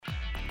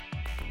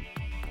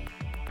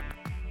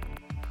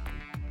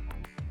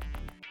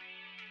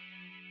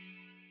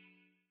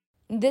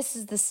This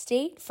is The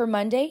State for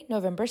Monday,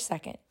 November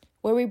 2nd,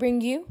 where we bring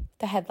you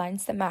the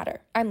headlines that matter.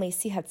 I'm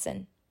Lacey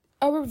Hudson.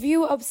 A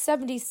review of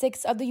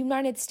 76 of the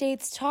United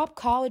States' top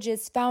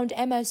colleges found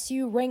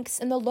MSU ranks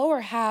in the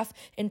lower half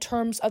in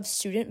terms of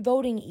student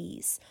voting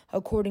ease,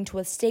 according to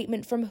a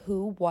statement from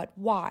Who, What,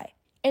 Why.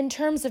 In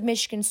terms of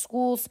Michigan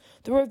schools,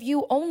 the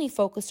review only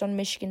focused on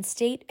Michigan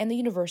State and the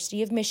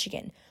University of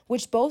Michigan,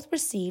 which both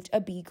received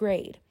a B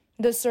grade.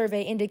 The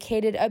survey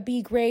indicated a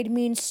B grade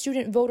means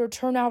student voter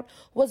turnout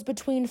was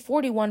between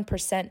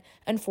 41%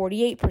 and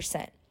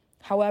 48%.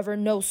 However,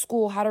 no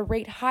school had a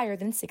rate higher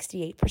than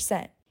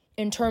 68%.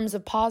 In terms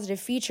of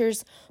positive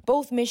features,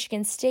 both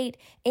Michigan State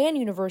and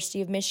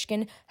University of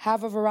Michigan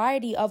have a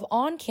variety of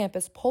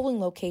on-campus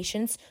polling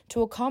locations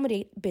to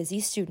accommodate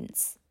busy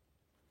students.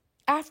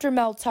 After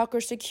Mel Tucker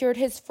secured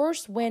his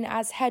first win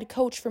as head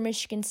coach for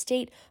Michigan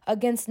State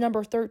against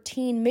number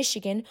 13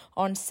 Michigan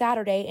on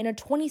Saturday in a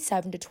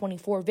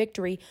 27-24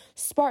 victory,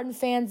 Spartan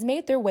fans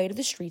made their way to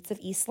the streets of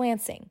East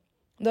Lansing.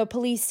 The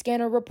police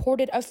scanner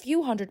reported a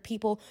few hundred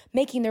people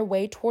making their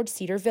way towards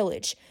Cedar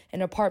Village,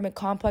 an apartment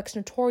complex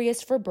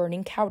notorious for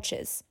burning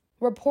couches.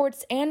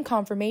 Reports and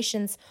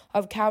confirmations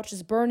of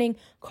couches burning,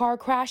 car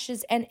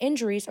crashes, and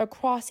injuries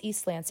across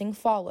East Lansing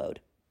followed.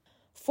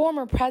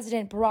 Former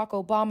President Barack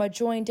Obama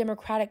joined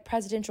Democratic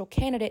presidential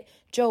candidate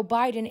Joe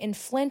Biden in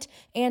Flint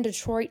and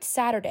Detroit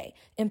Saturday,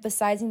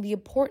 emphasizing the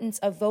importance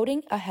of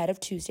voting ahead of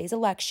Tuesday's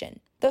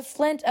election. The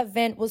Flint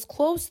event was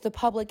closed to the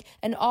public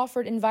and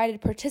offered invited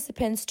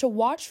participants to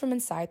watch from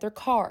inside their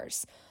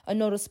cars, a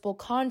noticeable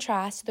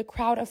contrast to the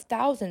crowd of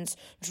thousands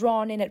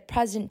drawn in at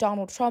President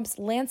Donald Trump's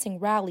Lansing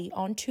rally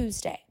on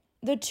Tuesday.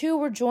 The two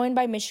were joined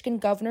by Michigan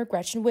Governor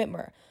Gretchen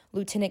Whitmer,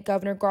 Lieutenant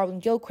Governor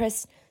Garland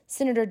Gilchrist,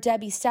 Senator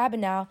Debbie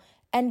Stabenow,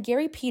 and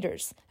Gary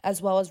Peters,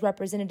 as well as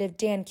Representative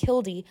Dan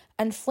Kildee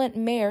and Flint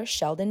Mayor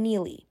Sheldon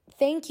Neely.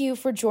 Thank you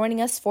for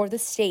joining us for The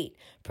State,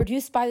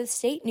 produced by the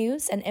State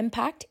News and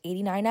Impact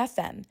 89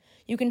 FM.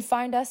 You can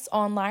find us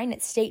online at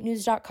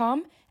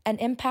statenews.com and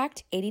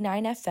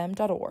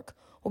impact89fm.org.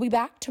 We'll be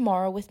back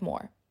tomorrow with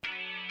more.